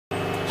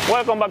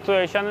Welcome back to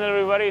the channel,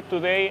 everybody.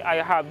 Today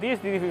I have this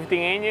DD15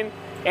 engine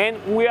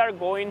and we are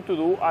going to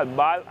do a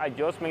valve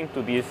adjustment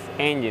to this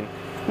engine.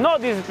 Not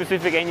this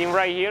specific engine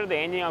right here. The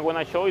engine I'm going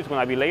to show is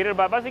going to be later,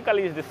 but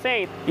basically it's the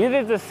same. It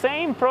is the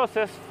same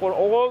process for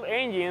all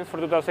engines for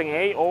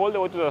 2008 all the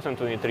way to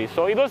 2023.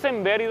 So it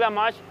doesn't vary that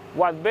much.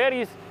 What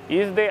varies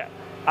is the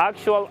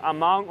actual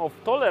amount of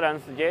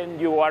tolerance that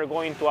you are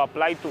going to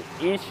apply to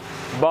each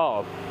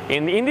valve.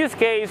 And in this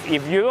case,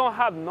 if you don't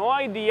have no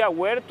idea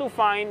where to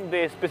find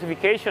the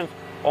specifications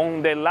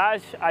on the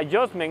lash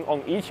adjustment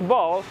on each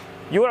valve,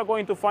 you are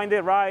going to find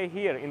it right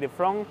here in the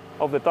front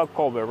of the top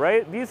cover,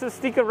 right? This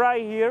sticker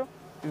right here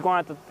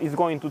is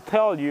going to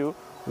tell you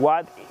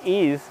what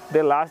is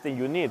the lash that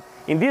you need.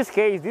 In this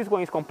case, this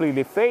one is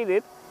completely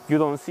faded. You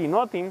don't see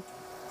nothing,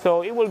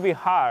 so it will be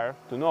hard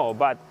to know,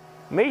 but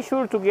make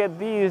sure to get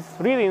these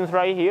readings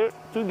right here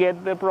to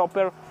get the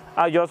proper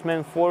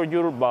adjustment for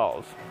your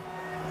valves.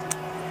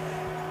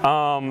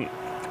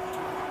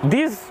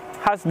 This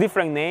has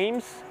different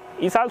names.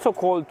 It's also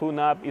called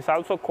tune-up. It's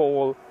also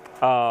called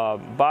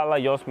valve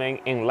adjustment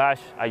and lash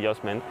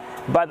adjustment.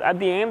 But at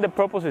the end, the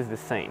purpose is the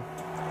same.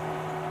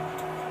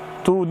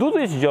 To do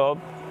this job,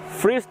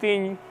 first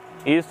thing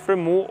is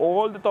remove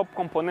all the top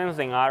components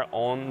that are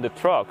on the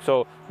truck.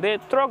 So the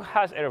truck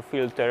has air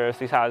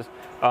filters. It has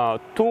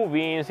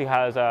tubings. It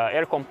has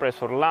air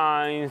compressor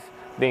lines.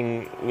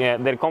 Then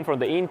they come from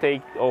the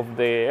intake of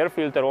the air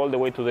filter all the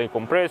way to the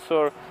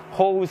compressor,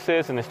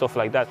 hoses and stuff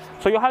like that.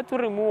 So you have to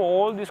remove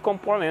all these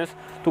components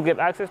to get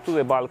access to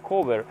the valve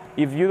cover.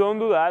 If you don't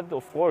do that,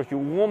 of course, you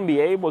won't be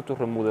able to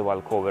remove the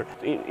valve cover.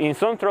 In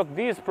some trucks,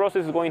 this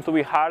process is going to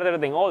be harder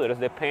than others,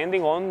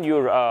 depending on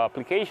your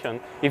application.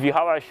 If you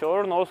have a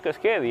short nose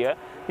Cascadia,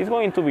 it's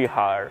going to be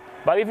hard.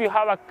 But if you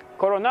have a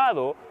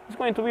Coronado, it's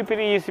going to be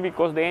pretty easy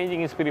because the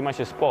engine is pretty much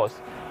exposed.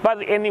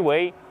 But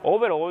anyway,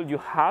 overall, you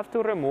have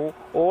to remove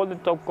all the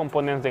top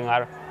components that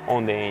are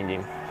on the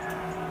engine.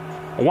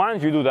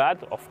 Once you do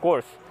that, of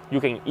course, you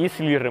can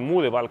easily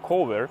remove the valve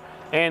cover.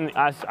 And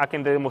as I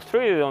can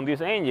demonstrate it on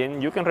this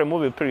engine, you can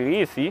remove it pretty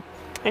easy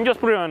and just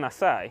put it on the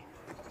side.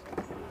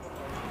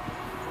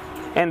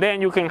 And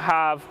then you can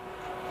have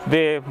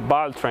the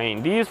valve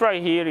train. This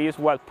right here is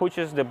what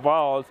pushes the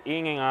valves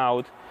in and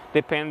out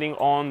depending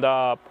on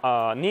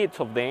the needs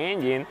of the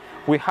engine.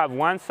 We have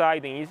one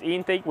side that is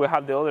intake, we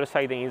have the other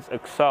side that is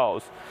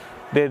exhaust.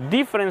 The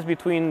difference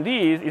between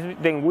these is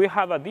then we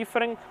have a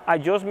different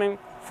adjustment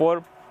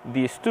for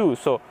these two.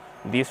 So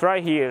this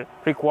right here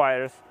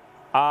requires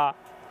a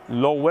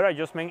lower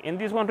adjustment and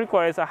this one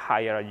requires a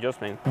higher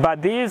adjustment.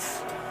 But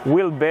this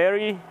will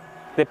vary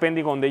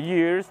depending on the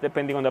years,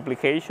 depending on the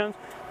applications,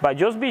 but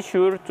just be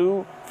sure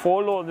to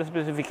follow the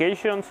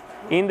specifications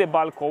in the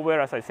valve cover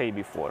as I said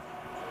before.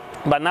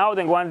 But now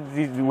then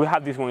we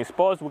have this one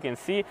exposed, we can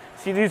see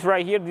this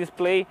right here,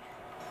 display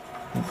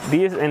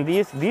this and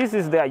this. This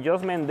is the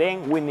adjustment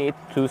then we need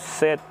to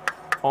set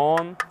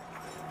on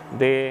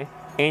the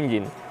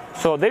engine.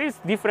 So there is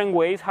different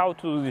ways how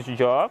to do this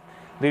job.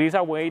 There is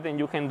a way that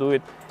you can do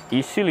it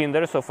each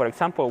cylinder. So for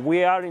example,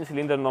 we are in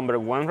cylinder number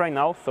 1 right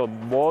now, so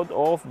both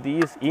of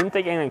these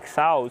intake and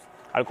exhaust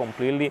are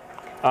completely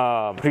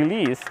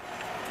released.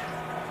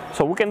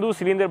 So we can do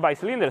cylinder by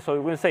cylinder.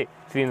 So we can say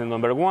cylinder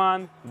number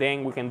 1,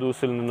 then we can do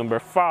cylinder number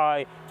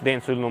 5,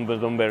 then cylinder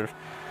number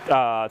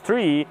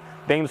 3,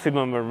 then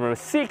cylinder number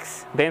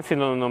 6, then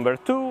cylinder number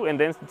 2, and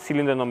then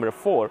cylinder number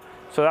 4.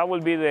 So that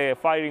will be the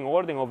firing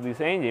order of this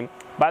engine.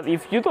 But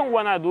if you don't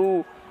want to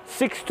do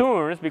 6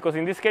 turns, because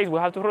in this case we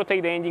have to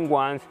rotate the engine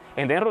once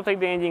and then rotate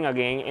the engine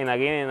again and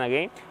again and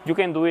again, you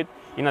can do it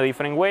in a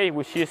different way,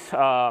 which is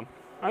I'm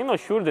not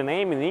sure the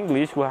name in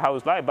English how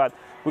it's like, but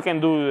we can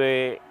do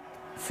the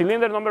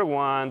cylinder number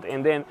 1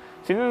 and then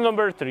cylinder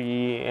number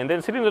 3 and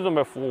then cylinder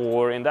number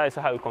 4, and that is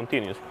how it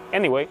continues.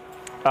 Anyway,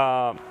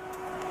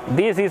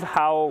 this is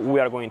how we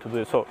are going to do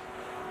it. So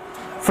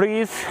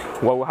first,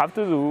 what we have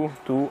to do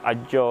to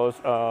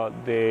adjust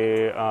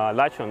the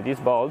latch on this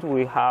valve,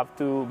 we have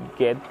to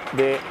get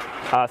the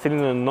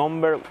cylinder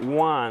number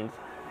 1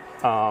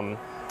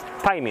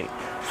 timing.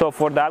 So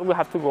for that we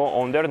have to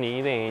go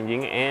underneath the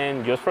engine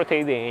and just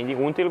rotate the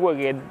engine until we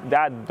get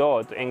that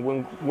dot.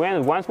 And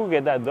once we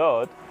get that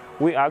dot,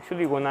 we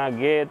actually gonna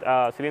get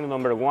cylinder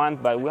number 1,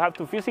 but we have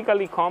to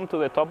physically come to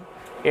the top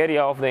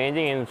area of the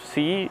engine and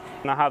see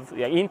and have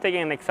the intake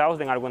and exhaust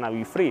that are gonna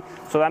be free.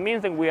 So that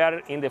means that we are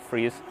in the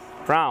freeze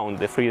round,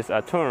 the freeze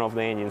turn of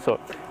the engine. So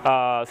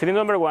cylinder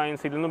number 1,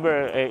 cylinder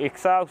number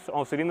exhaust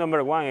on cylinder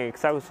number 1,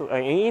 exhaust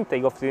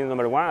intake of cylinder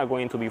number 1 are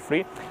going to be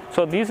free.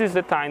 So this is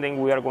the time that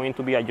we are going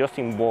to be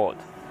adjusting both.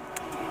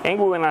 And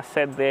we're gonna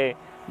set the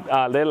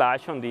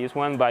latch on this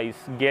one by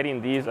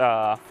getting this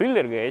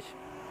filter gauge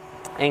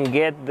and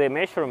get the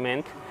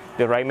measurement,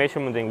 the right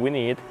measurement that we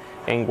need.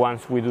 And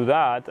once we do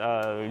that,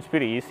 it's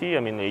pretty easy.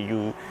 I mean,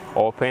 you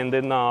open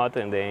the nut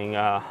and then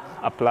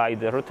apply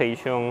the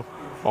rotation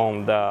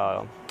on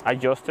the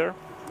adjuster,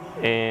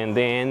 and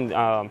then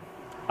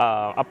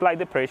apply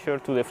the pressure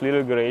to the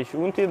filter gauge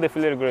until the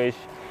filter gauge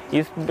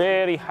is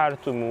very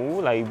hard to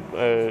move, like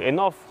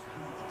enough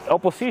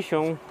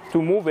opposition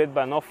to move it,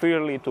 but not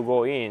freely to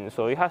go in.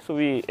 So it has to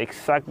be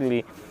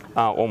exactly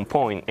on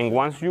point. And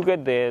once you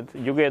get there,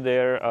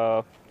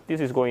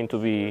 this is going to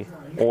be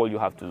all you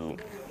have to do.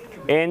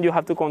 And you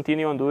have to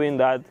continue on doing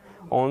that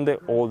on the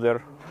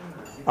other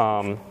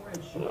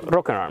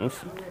rocker arms.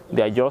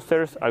 The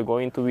adjusters are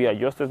going to be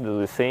adjusted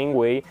the same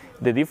way.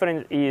 The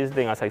difference is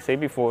then, as I said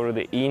before,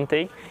 the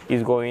intake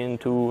is going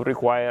to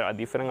require a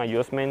different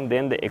adjustment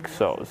than the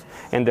exhaust.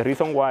 And the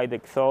reason why the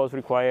exhaust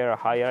require a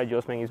higher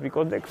adjustment is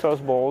because the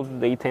exhaust balls,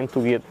 they tend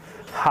to get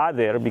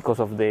hotter because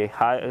of the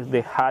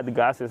hot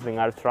gases that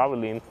are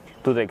traveling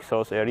to the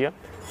exhaust area.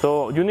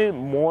 So you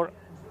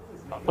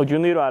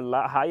need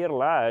a higher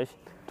lash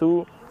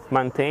to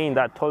maintain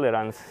that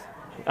tolerance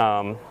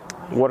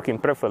working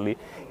perfectly.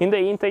 In the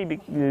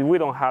intake, we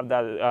don't have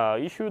that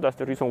issue. That's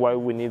the reason why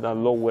we need a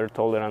lower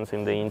tolerance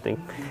in the intake.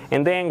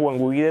 And then when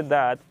we get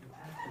that,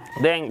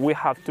 then we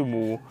have to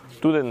move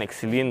to the next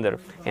cylinder.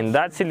 And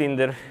that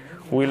cylinder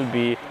will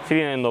be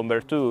cylinder number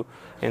 2.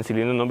 And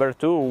cylinder number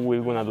 2,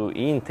 we're gonna do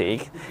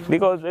intake.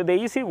 Because the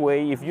easy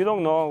way, if you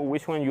don't know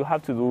which one you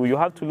have to do, you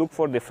have to look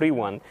for the free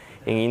one.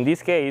 And in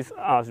this case,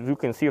 as you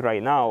can see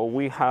right now,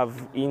 we have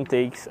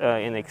intakes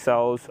and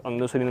exhaust on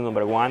the cylinder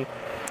number 1.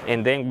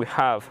 And then we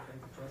have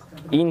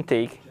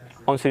intake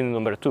on cylinder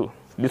number 2.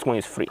 This one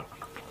is free.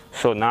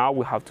 So now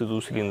we have to do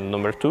cylinder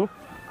number 2.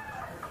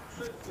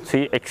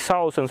 See,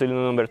 exhaust on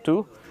cylinder number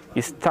 2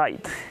 is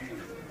tight,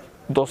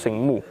 doesn't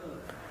move.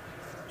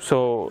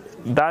 So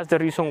that's the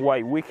reason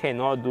why we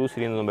cannot do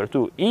cylinder number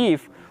 2.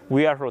 If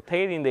we are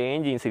rotating the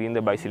engine cylinder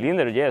by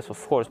cylinder, yes,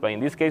 of course, but in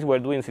this case we're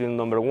doing cylinder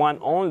number 1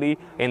 only,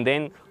 and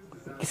then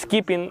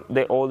skipping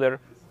the other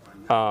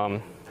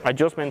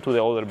adjustment to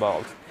the other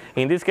valves.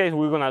 In this case,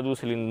 we're gonna do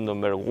cylinder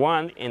number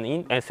 1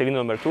 and cylinder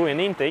number 2 in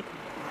intake.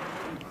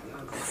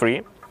 It's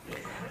free.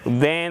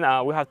 Then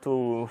we have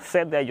to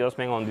set the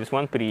adjustment on this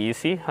one, pretty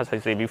easy, as I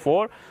said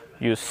before.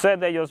 You set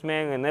the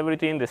adjustment and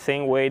everything the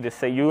same way.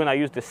 You're gonna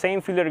use the same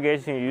filler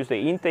gauge and you use the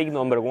intake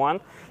number 1,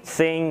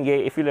 same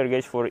filler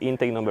gauge for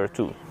intake number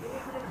 2.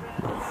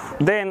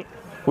 Then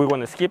we're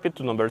gonna skip it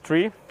to number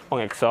 3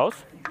 on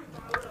exhaust.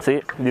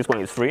 See, this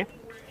one is free.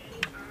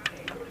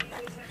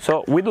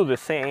 So we do the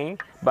same,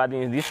 but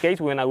in this case,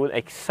 we're gonna do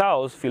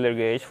exhaust filler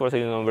gauge for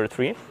cylinder number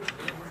 3.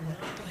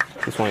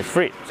 This one is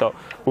free. So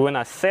we're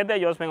gonna set the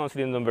adjustment on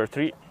cylinder number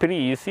 3, pretty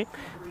easy.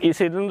 In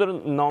cylinder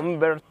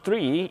number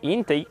 3,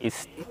 intake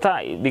is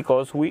tight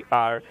because we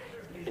are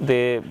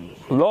the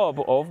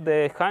lobe of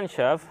the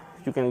camshaft.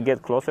 You can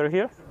get closer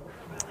here.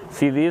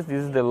 See this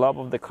is the lobe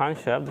of the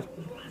camshaft.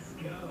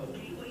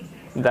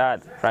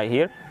 That right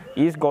here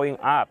is going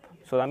up.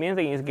 So that means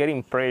that it's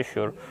getting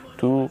pressure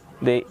to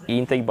the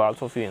intake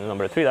valves of cylinder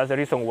number 3. That's the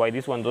reason why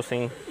this one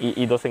doesn't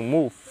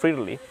move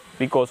freely,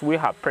 because we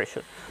have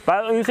pressure.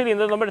 But in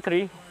cylinder number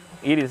 3,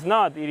 it is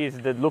not. It is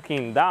the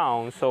looking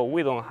down, so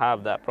we don't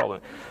have that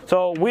problem.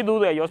 So we do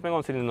the adjustment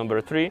on cylinder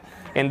number 3,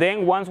 and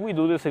then once we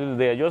do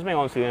the adjustment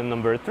on cylinder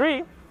number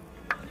 3,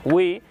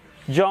 we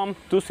jump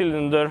to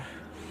cylinder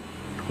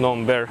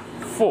number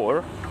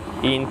 4,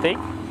 intake.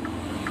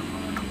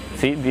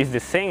 See, this is the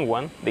same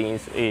one. The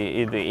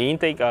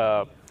intake,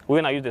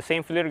 we're gonna use the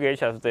same filler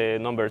gauge as the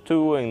number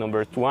 2 and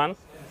number 1.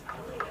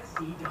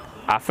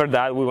 After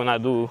that, we're gonna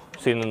do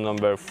cylinder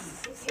number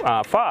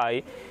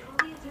 5,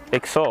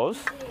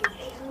 exhaust,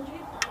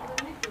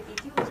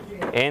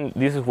 and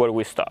this is where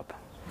we stop.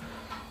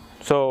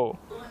 So,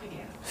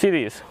 see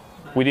this.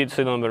 We did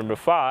cylinder number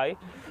 5,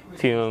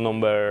 cylinder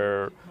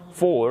number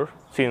 4,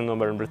 cylinder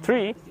number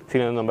 3,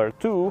 cylinder number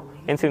 2,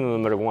 and cylinder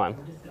number 1.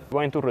 We're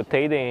going to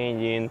rotate the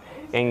engine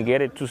and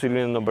get it to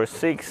cylinder number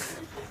 6,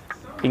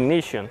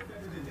 ignition.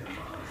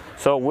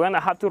 So we're gonna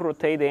have to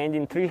rotate the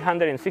engine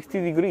 360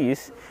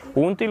 degrees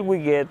until we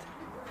get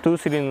to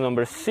cylinder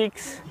number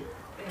 6.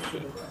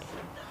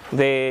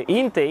 The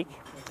intake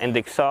and the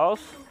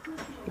exhaust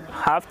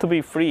have to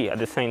be free at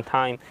the same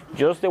time,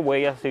 just the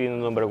way as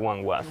cylinder number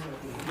 1 was.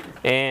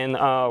 And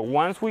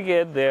once we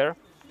get there,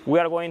 we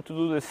are going to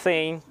do the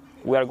same.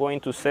 We are going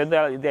to set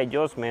the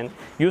adjustment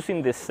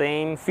using the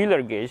same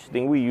filler gauge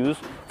that we use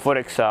for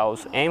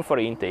exhaust and for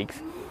intakes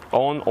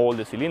on all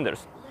the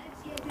cylinders.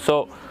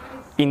 So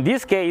in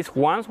this case,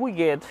 once we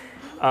get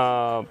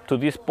to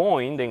this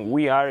point, then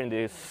we are in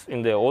the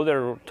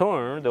other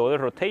turn, the other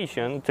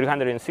rotation,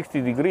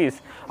 360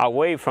 degrees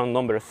away from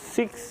number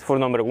 6, for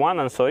number 1,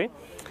 I'm sorry.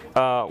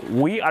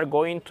 We are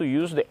going to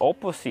use the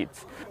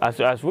opposites.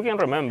 As we can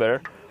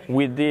remember,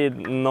 we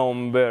did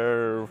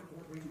number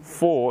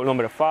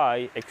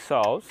 5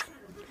 exhaust,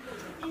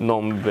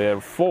 number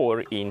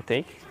 4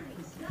 intake,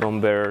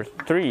 number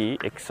 3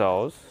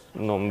 exhaust,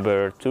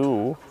 number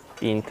 2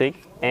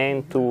 intake,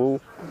 and 2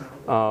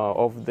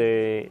 of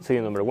the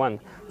cylinder number 1.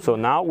 So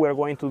now we're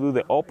going to do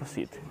the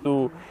opposite.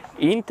 Do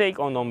intake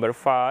on number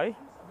 5,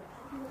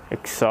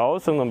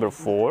 exhaust on number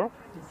 4,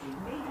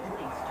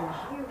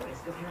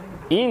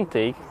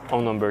 intake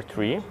on number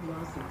 3,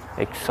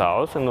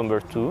 exhaust on number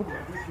 2,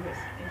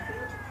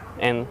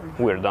 and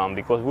we're done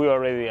because we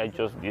already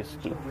adjust these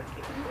two.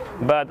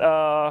 But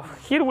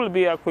here will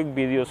be a quick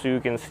video so you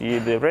can see.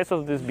 The rest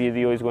of this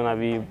video is going to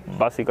be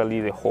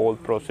basically the whole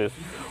process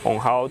on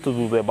how to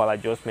do the ball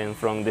adjustment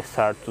from the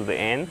start to the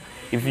end.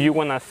 If you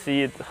want to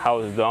see it how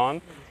it's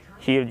done,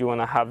 here you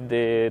want to have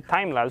the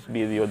time-lapse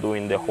video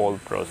doing the whole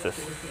process.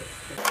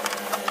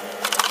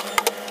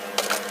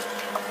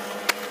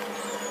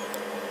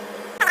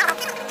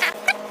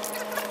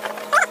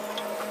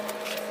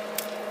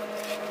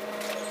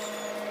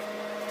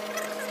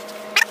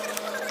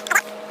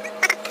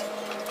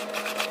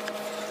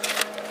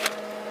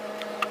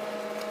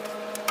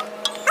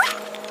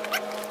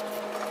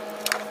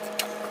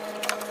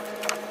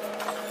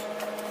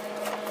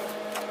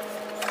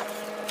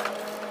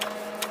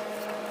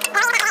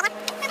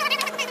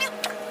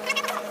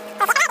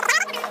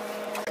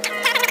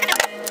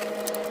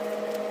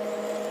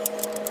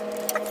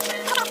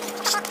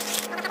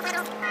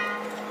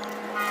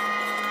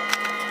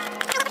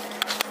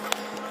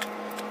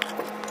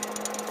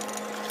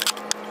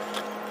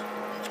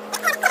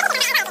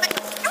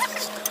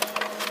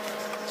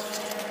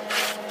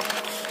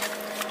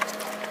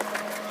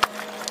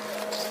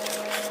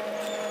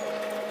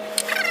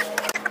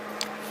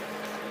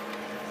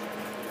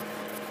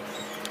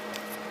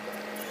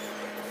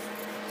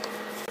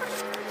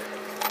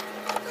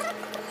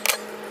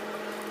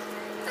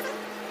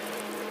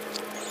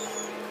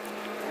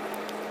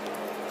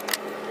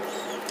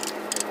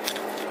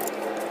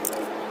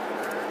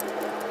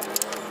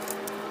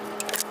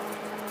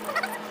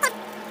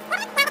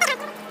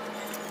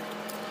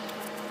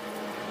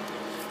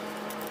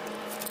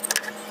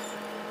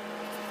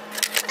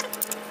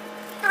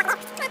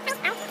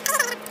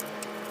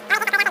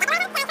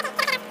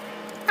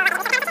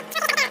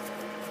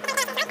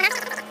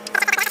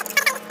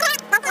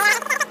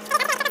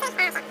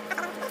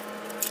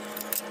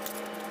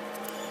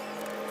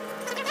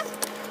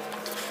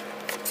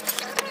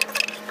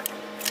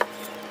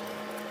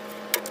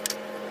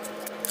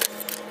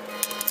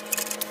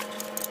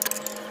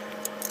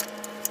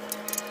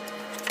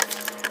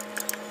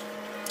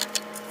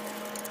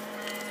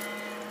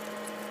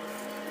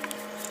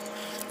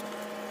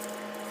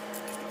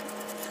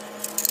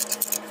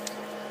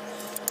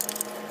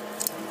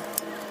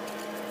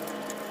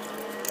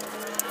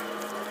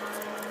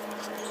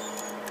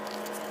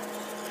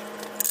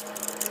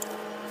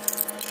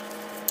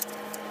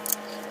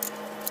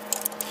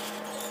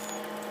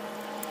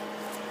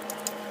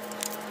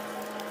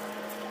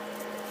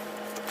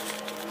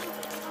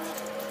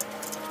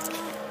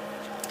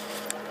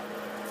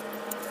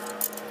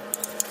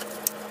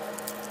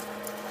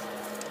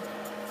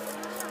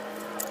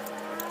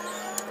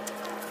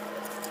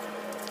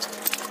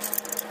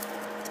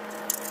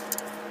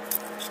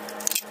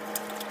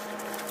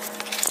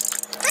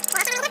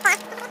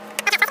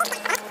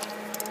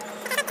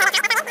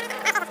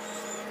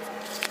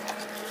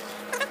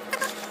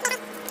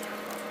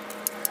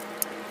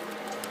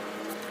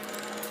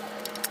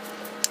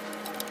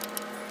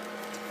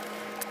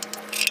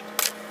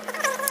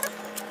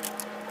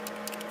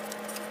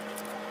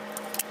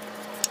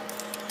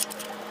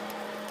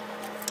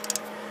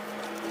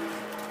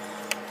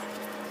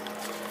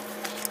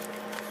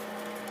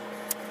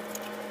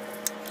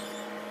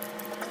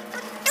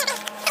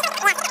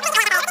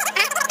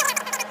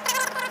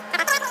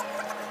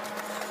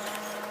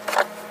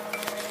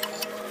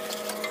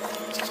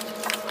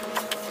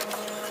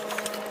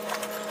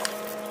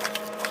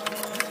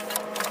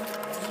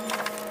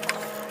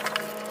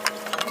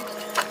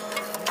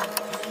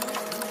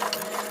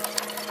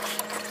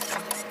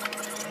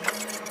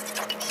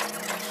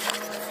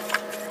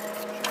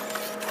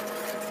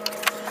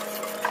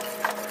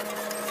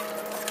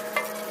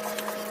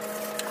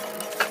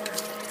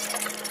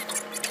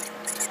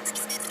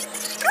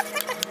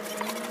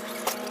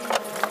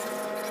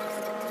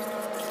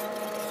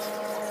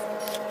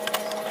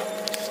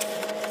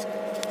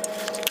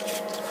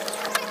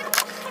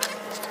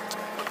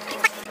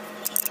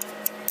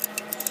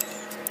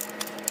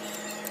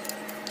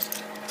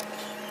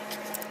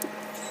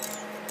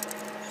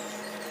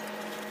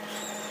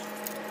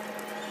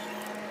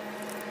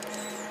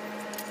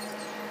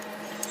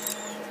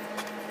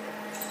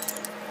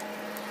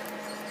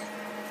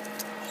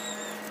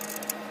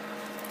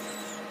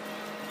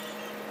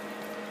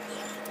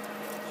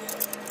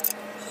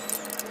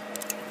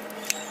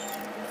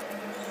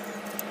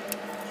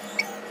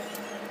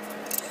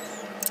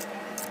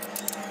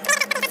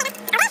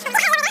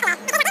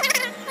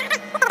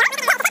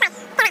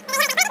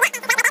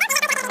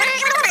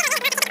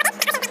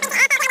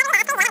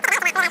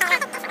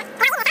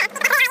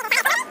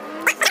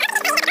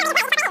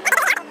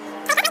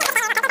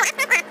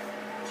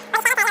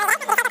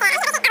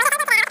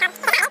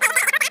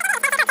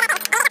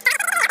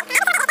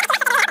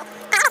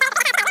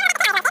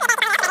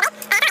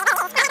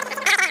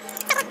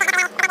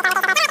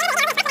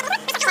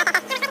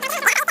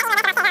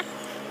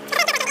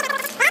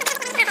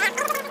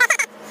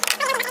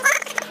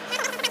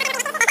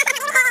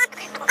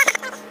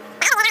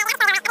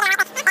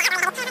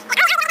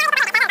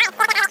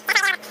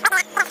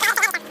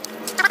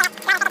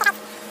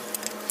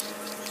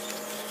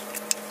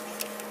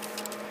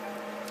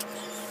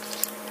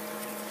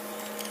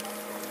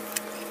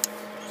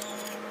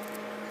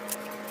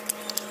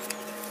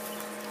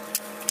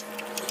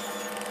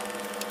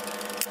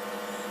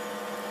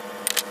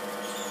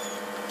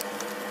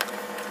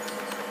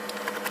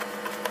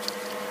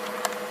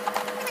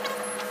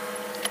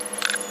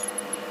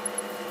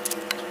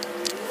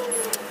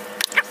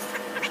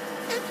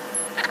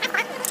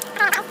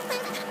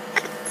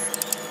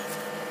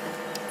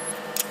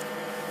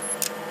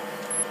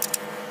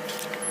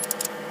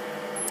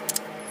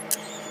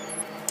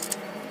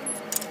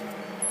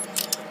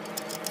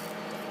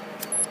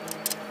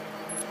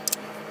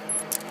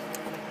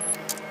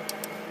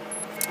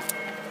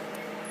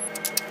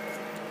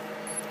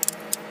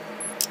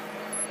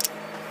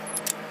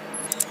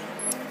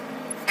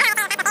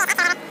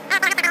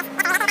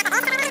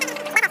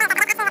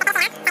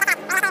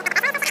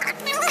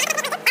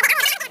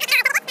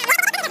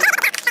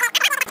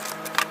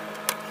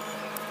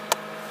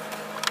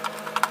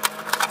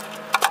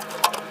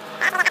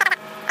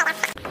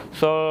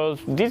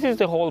 because this is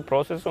the whole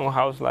process on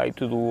how it's like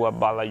to do a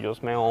valve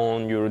adjustment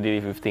on your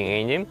DD15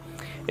 engine.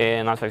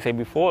 And as I said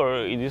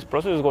before, this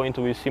process is going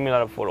to be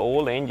similar for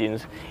all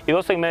engines. It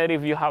doesn't matter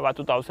if you have a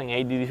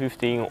 2008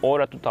 DD15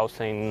 or a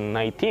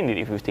 2019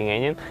 DD15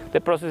 engine, the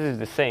process is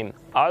the same.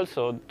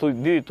 Also, to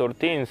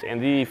DD13s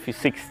and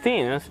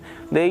DD16s,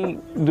 they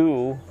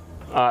do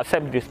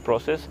accept this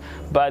process,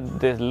 but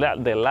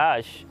the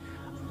lash,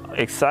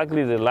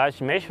 exactly the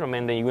lash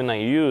measurement that you're going to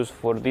use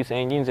for these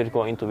engines is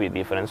going to be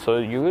different. So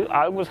you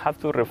always have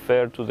to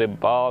refer to the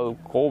valve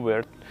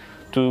cover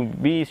to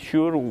be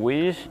sure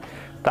which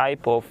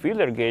type of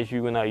filler gauge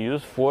you're going to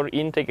use for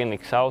intake and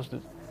exhaust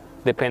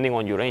depending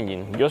on your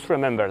engine. Just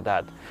remember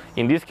that.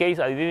 In this case,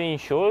 I didn't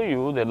show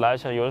you the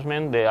lash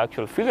adjustment, the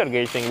actual filler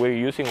gauge that we're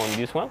using on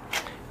this one,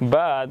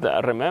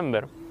 but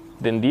remember,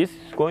 then this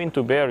is going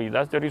to vary.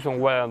 That's the reason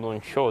why I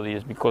don't show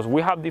this, because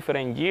we have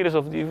different years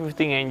of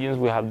DD15 engines,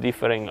 we have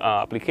different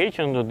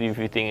applications of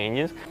DD15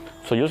 engines,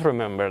 so just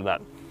remember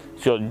that.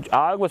 So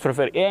I always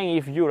refer, and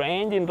if your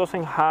engine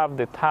doesn't have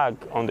the tag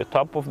on the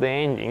top of the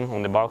engine,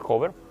 on the valve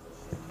cover,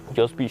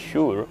 just be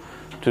sure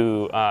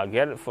to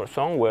get it for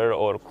somewhere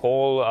or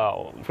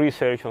call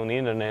research on the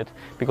internet,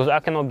 because I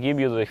cannot give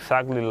you the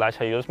exactly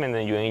lash adjustment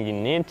that your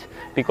engine needs,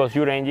 because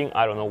your engine,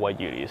 I don't know what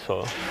year it is.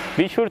 So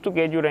be sure to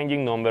get your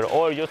engine number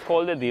or just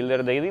call the dealer.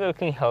 The dealer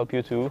can help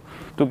you to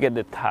get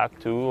the tag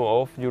too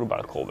of your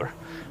valve cover.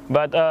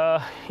 But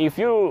if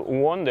you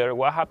wonder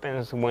what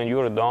happens when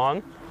you're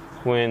done,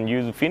 when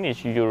you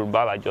finish your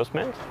valve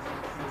adjustment,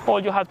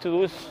 all you have to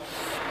do is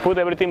put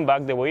everything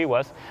back the way it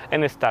was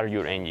and start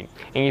your engine.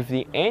 And if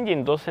the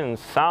engine doesn't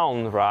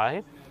sound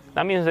right,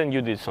 that means that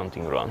you did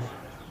something wrong.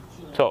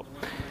 So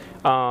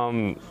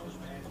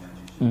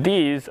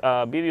this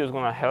video is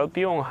going to help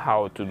you on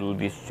how to do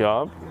this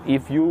job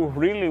if you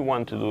really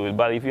want to do it.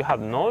 But if you have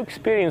no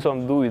experience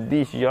on doing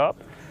this job,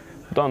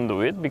 don't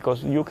do it,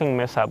 because you can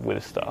mess up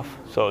with stuff.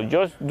 So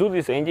just do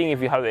this engine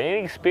if you have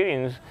any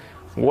experience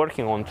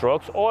working on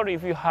trucks, or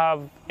if you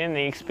have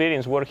any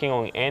experience working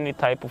on any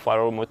type of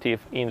automotive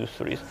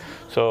industries.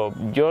 So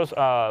just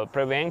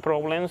prevent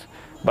problems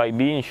by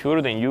being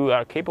sure that you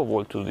are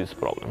capable to this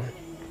problem.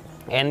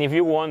 And if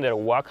you wonder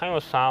what kind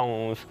of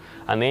sounds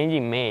an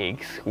engine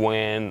makes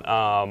when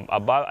a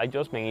valve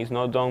adjustment is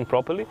not done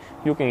properly,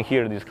 you can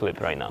hear this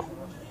clip right now.